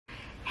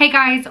Hey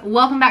guys,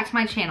 welcome back to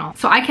my channel.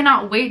 So I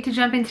cannot wait to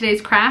jump in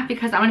today's craft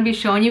because I'm going to be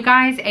showing you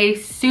guys a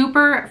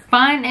super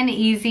fun and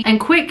easy and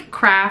quick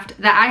craft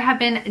that I have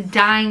been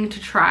dying to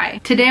try.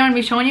 Today I'm going to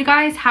be showing you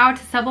guys how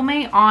to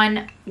sublimate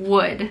on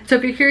wood. So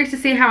if you're curious to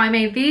see how I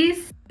made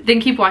these, then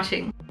keep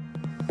watching.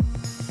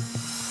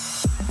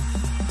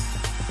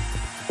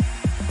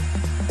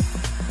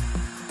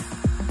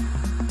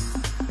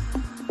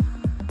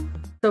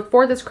 So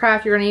for this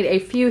craft, you're gonna need a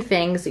few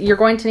things. You're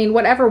going to need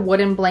whatever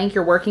wooden blank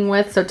you're working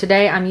with. So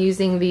today I'm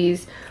using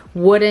these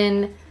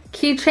wooden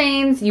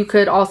keychains. You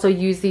could also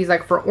use these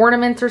like for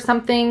ornaments or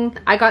something.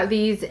 I got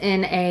these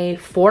in a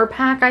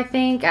 4-pack, I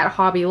think, at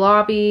Hobby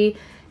Lobby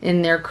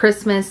in their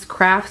Christmas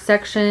craft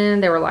section.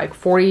 They were like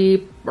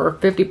 40 or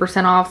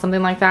 50% off,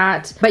 something like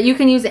that. But you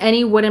can use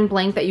any wooden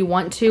blank that you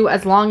want to,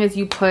 as long as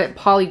you put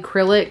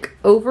polycrylic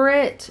over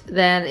it,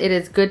 then it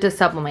is good to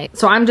sublimate.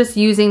 So I'm just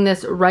using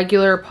this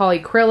regular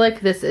polycrylic.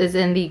 This is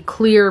in the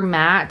clear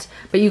matte,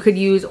 but you could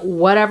use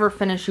whatever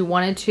finish you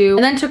wanted to.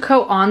 And then to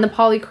coat on the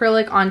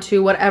polycrylic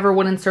onto whatever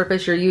wooden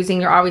surface you're using,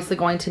 you're obviously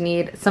going to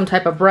need some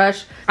type of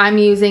brush. I'm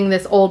using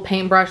this old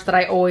paintbrush that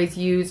I always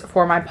use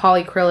for my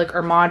polycrylic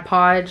or Mod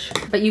Podge,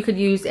 but you could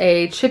use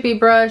a chippy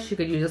brush, you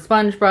could use a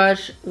sponge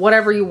brush,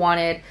 whatever you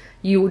wanted.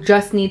 You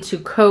just need to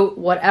coat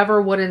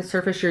whatever wooden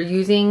surface you're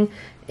using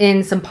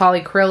in some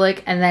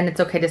polycrylic, and then it's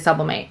okay to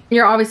sublimate.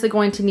 You're obviously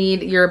going to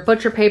need your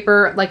butcher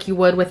paper like you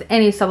would with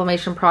any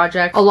sublimation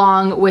project,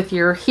 along with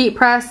your heat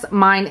press.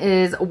 Mine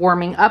is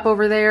warming up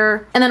over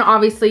there. And then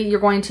obviously you're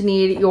going to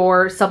need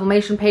your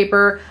sublimation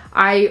paper.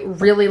 I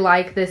really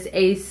like this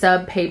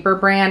Sub paper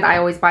brand. I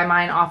always buy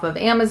mine off of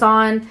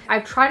Amazon.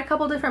 I've tried a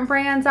couple different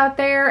brands out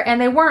there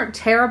and they weren't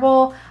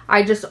terrible.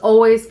 I just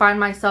always find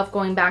myself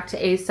going back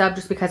to Sub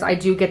just because I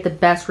do get the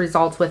best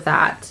results with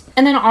that.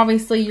 And then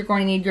obviously you're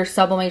going to need your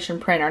sublimation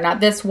printer. Now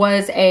this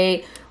was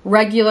a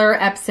regular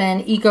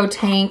Epson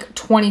EcoTank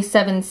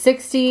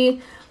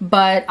 2760,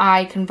 but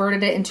I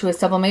converted it into a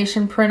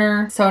sublimation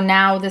printer. So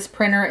now this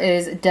printer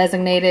is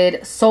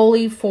designated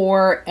solely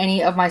for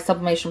any of my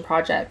sublimation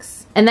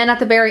projects. And then at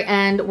the very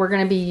end, we're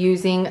gonna be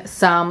using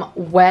some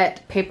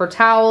wet paper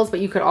towels,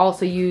 but you could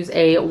also use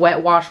a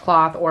wet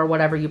washcloth or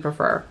whatever you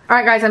prefer. All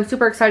right guys, I'm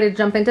super excited to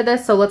jump into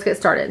this, so let's get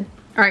started.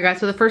 All right guys,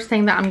 so the first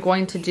thing that I'm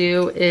going to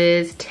do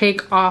is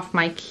take off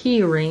my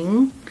key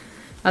ring.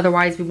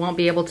 Otherwise we won't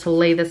be able to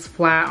lay this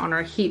flat on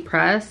our heat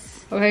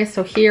press. Okay,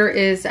 so here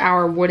is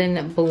our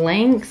wooden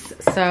blanks.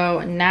 So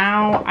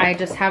now I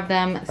just have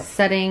them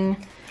setting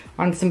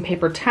on some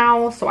paper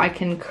towel so I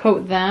can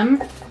coat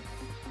them.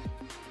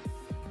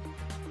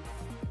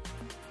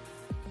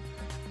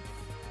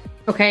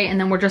 Okay, and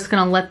then we're just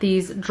gonna let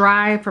these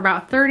dry for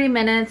about 30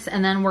 minutes,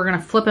 and then we're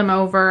gonna flip them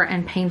over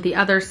and paint the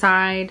other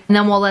side. And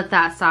then we'll let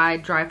that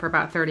side dry for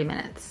about 30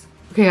 minutes.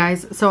 Okay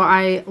guys, so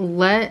I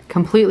let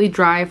completely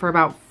dry for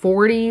about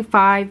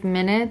 45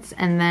 minutes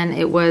and then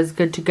it was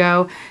good to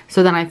go.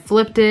 So then I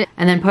flipped it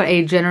and then put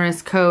a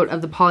generous coat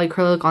of the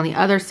polycrylic on the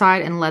other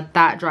side and let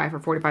that dry for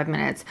 45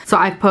 minutes. So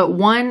I've put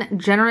one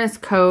generous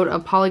coat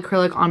of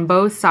polycrylic on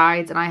both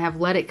sides and I have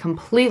let it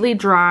completely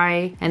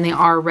dry, and they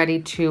are ready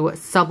to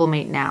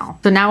sublimate now.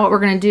 So now what we're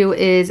gonna do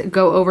is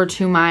go over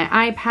to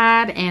my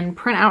iPad and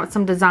print out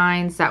some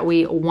designs that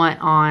we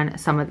want on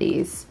some of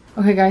these.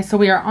 Okay guys, so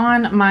we are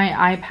on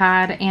my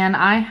iPad and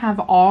I have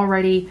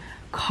already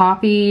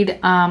copied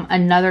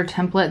another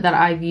template that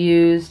I've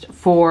used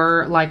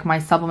for like my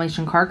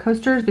sublimation card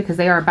coasters because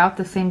they are about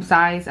the same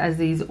size as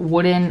these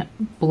wooden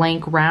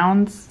blank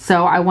rounds.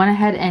 So I went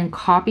ahead and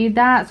copied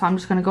that. So I'm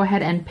just gonna go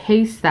ahead and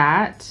paste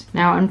that.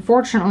 Now,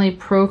 unfortunately,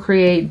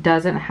 Procreate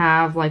doesn't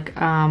have like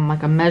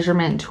a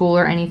measurement tool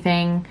or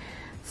anything.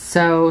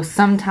 So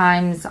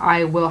sometimes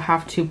I will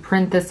have to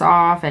print this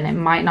off and it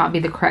might not be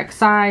the correct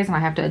size and I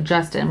have to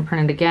adjust it and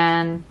print it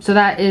again. So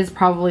that is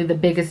probably the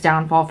biggest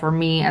downfall for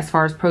me as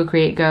far as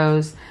Procreate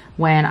goes,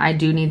 when I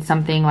do need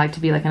something like to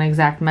be like an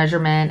exact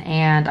measurement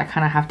and I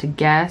kind of have to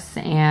guess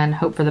and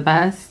hope for the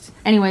best.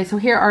 Anyway, so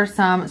here are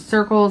some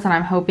circles and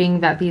I'm hoping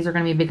that these are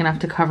going to be big enough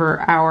to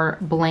cover our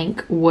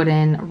blank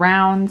wooden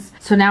rounds.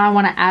 So now I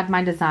want to add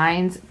my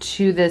designs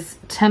to this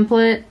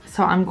template.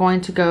 So I'm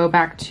going to go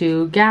back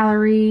to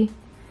Gallery,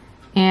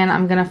 and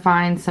I'm gonna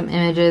find some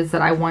images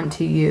that I want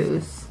to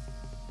use.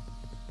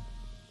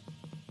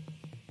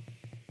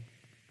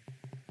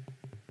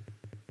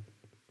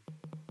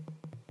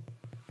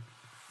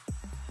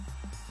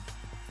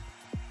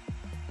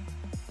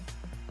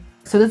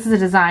 So this is a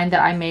design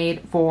that I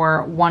made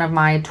for one of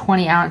my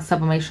 20-ounce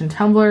sublimation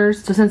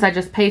tumblers. So since I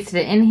just pasted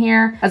it in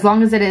here, as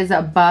long as it is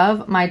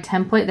above my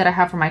template that I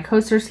have for my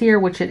coasters here,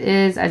 which it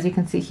is, as you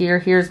can see here,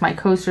 here's my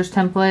coasters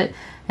template,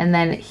 and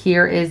then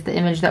here is the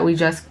image that we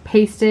just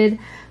pasted.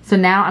 So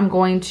now I'm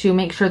going to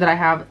make sure that I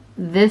have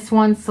this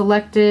one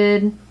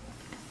selected,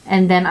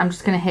 and then I'm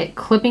just gonna hit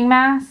clipping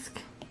mask.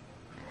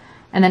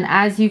 And then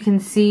as you can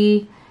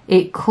see,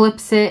 it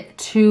clips it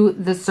to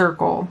the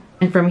circle.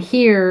 And from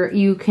here,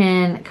 you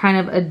can kind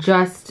of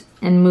adjust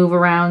and move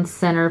around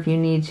center if you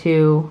need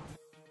to.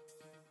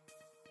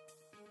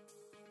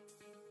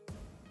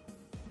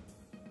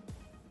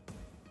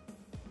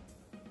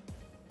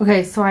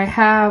 Okay, so I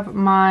have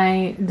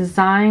my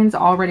designs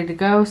all ready to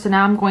go. So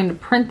now I'm going to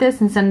print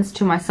this and send this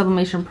to my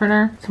sublimation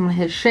printer. So I'm gonna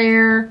hit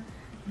share,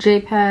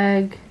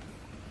 JPEG,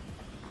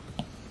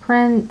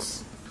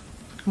 print.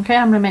 Okay,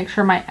 I'm gonna make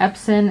sure my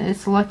Epson is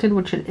selected,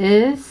 which it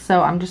is.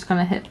 So I'm just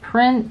gonna hit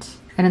print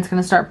and it's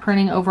gonna start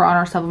printing over on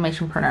our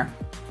sublimation printer.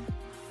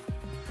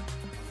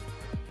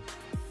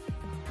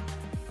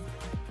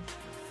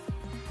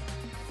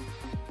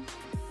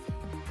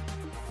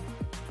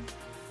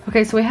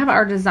 Okay, so we have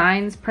our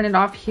designs printed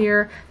off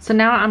here. So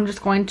now I'm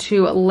just going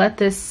to let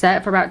this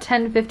set for about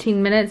 10 to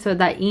 15 minutes so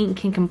that ink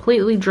can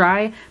completely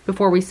dry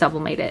before we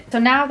sublimate it. So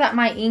now that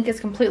my ink is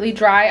completely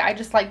dry, I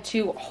just like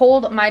to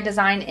hold my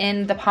design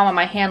in the palm of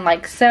my hand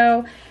like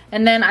so.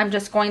 And then I'm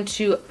just going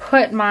to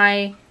put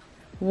my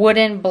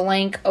wooden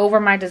blank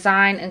over my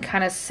design and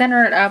kind of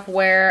center it up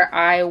where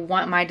I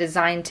want my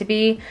design to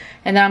be.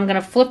 And then I'm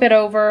gonna flip it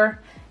over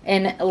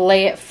and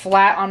lay it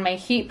flat on my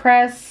heat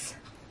press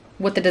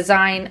with the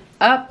design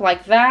up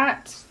like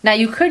that. Now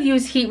you could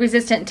use heat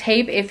resistant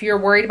tape if you're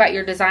worried about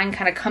your design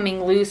kind of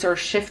coming loose or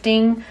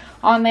shifting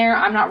on there.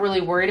 I'm not really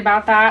worried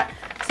about that.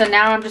 So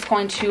now I'm just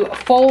going to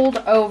fold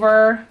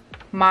over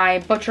my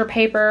butcher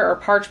paper or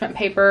parchment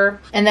paper,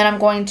 and then I'm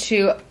going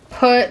to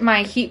put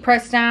my heat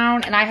press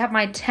down, and I have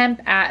my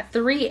temp at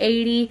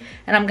 380,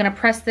 and I'm gonna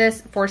press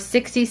this for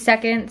 60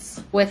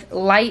 seconds with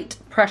light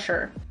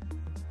pressure.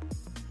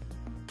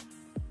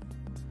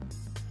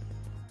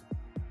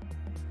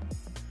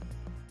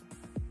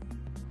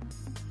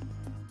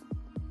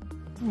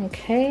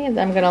 Okay,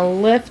 then I'm gonna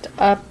lift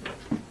up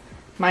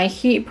my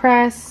heat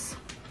press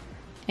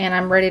and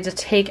I'm ready to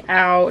take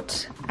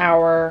out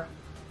our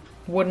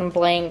wooden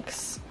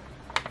blanks,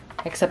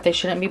 except they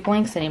shouldn't be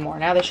blanks anymore.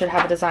 Now they should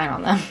have a design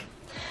on them.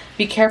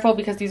 Be careful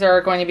because these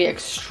are going to be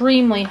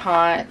extremely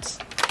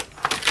hot.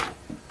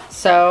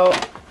 So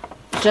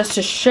just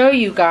to show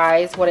you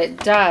guys what it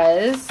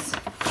does.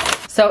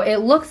 So it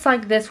looks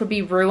like this would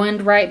be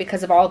ruined, right,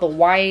 because of all the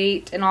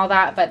white and all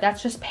that, but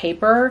that's just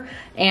paper.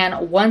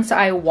 And once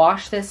I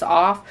wash this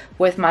off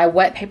with my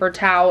wet paper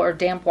towel or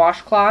damp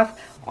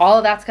washcloth, all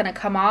of that's gonna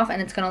come off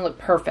and it's gonna look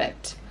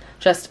perfect.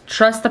 Just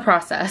trust the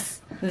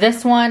process.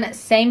 This one,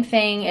 same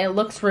thing, it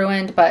looks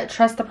ruined, but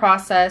trust the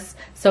process.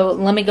 So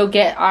let me go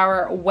get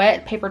our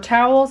wet paper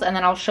towels and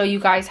then I'll show you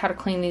guys how to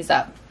clean these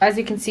up. As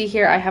you can see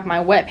here, I have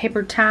my wet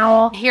paper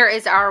towel. Here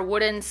is our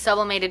wooden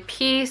sublimated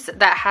piece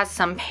that has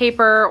some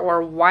paper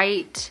or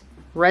white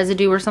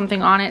residue or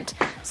something on it.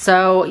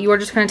 So you are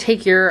just gonna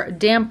take your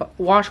damp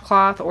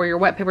washcloth or your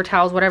wet paper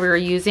towels, whatever you're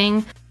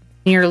using.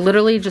 You're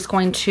literally just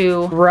going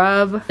to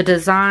rub the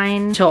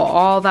design until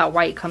all that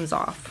white comes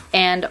off.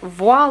 And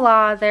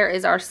voila, there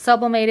is our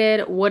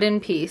sublimated wooden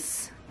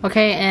piece.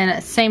 Okay,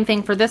 and same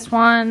thing for this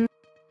one.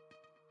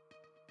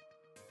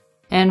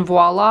 And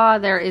voila,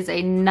 there is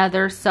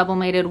another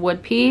sublimated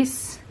wood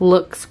piece.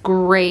 Looks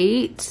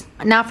great.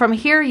 Now from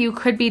here, you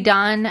could be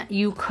done.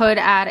 You could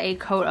add a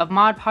coat of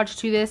Mod Podge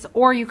to this,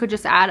 or you could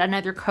just add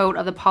another coat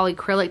of the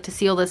polycrylic to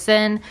seal this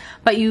in,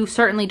 but you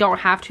certainly don't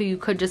have to. You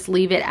could just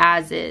leave it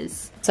as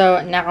is.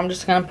 So now I'm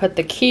just gonna put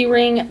the key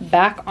ring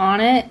back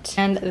on it,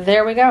 and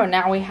there we go.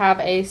 Now we have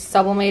a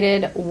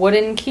sublimated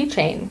wooden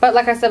keychain. But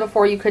like I said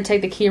before, you could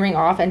take the key ring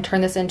off and turn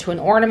this into an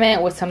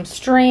ornament with some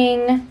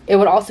string. It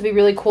would also be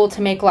really cool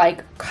to make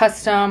like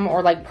custom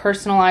or like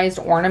personalized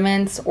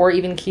ornaments or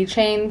even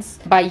keychains.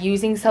 By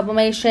using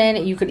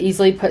sublimation, you could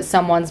easily put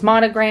someone's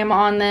monogram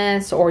on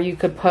this, or you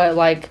could put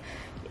like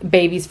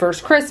baby's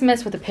first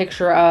Christmas with a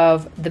picture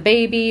of the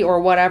baby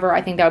or whatever.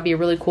 I think that would be a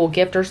really cool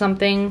gift or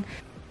something.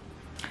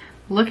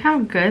 Look how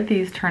good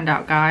these turned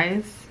out,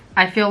 guys.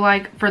 I feel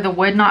like for the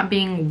wood not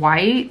being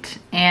white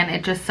and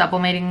it just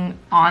sublimating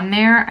on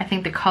there, I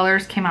think the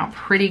colors came out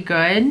pretty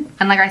good.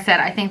 And like I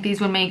said, I think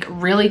these would make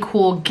really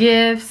cool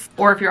gifts,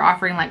 or if you're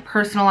offering like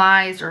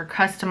personalized or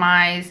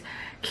customized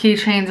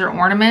keychains or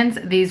ornaments,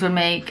 these would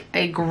make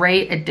a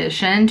great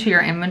addition to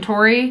your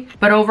inventory.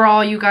 But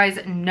overall, you guys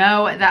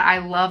know that I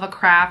love a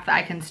craft that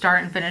I can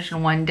start and finish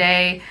in one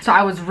day. So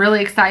I was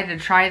really excited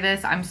to try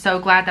this. I'm so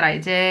glad that I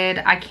did.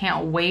 I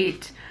can't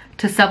wait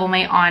to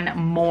sublimate on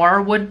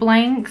more wood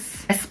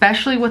blanks,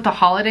 especially with the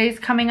holidays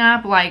coming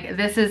up. Like,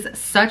 this is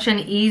such an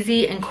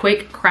easy and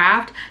quick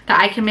craft that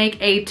I can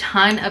make a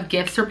ton of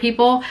gifts for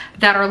people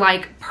that are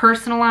like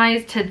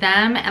personalized to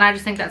them, and I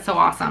just think that's so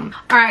awesome.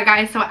 All right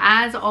guys, so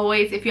as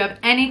always, if you have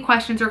any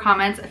questions or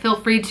comments,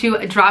 feel free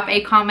to drop a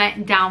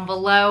comment down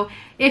below.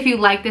 If you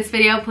like this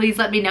video, please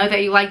let me know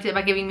that you liked it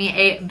by giving me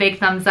a big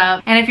thumbs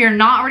up. And if you're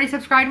not already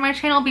subscribed to my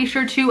channel, be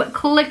sure to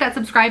click that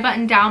subscribe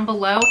button down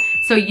below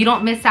so you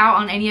don't miss out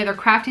on any other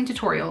crafting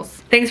tutorials.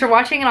 Thanks for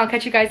watching, and I'll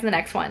catch you guys in the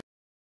next one.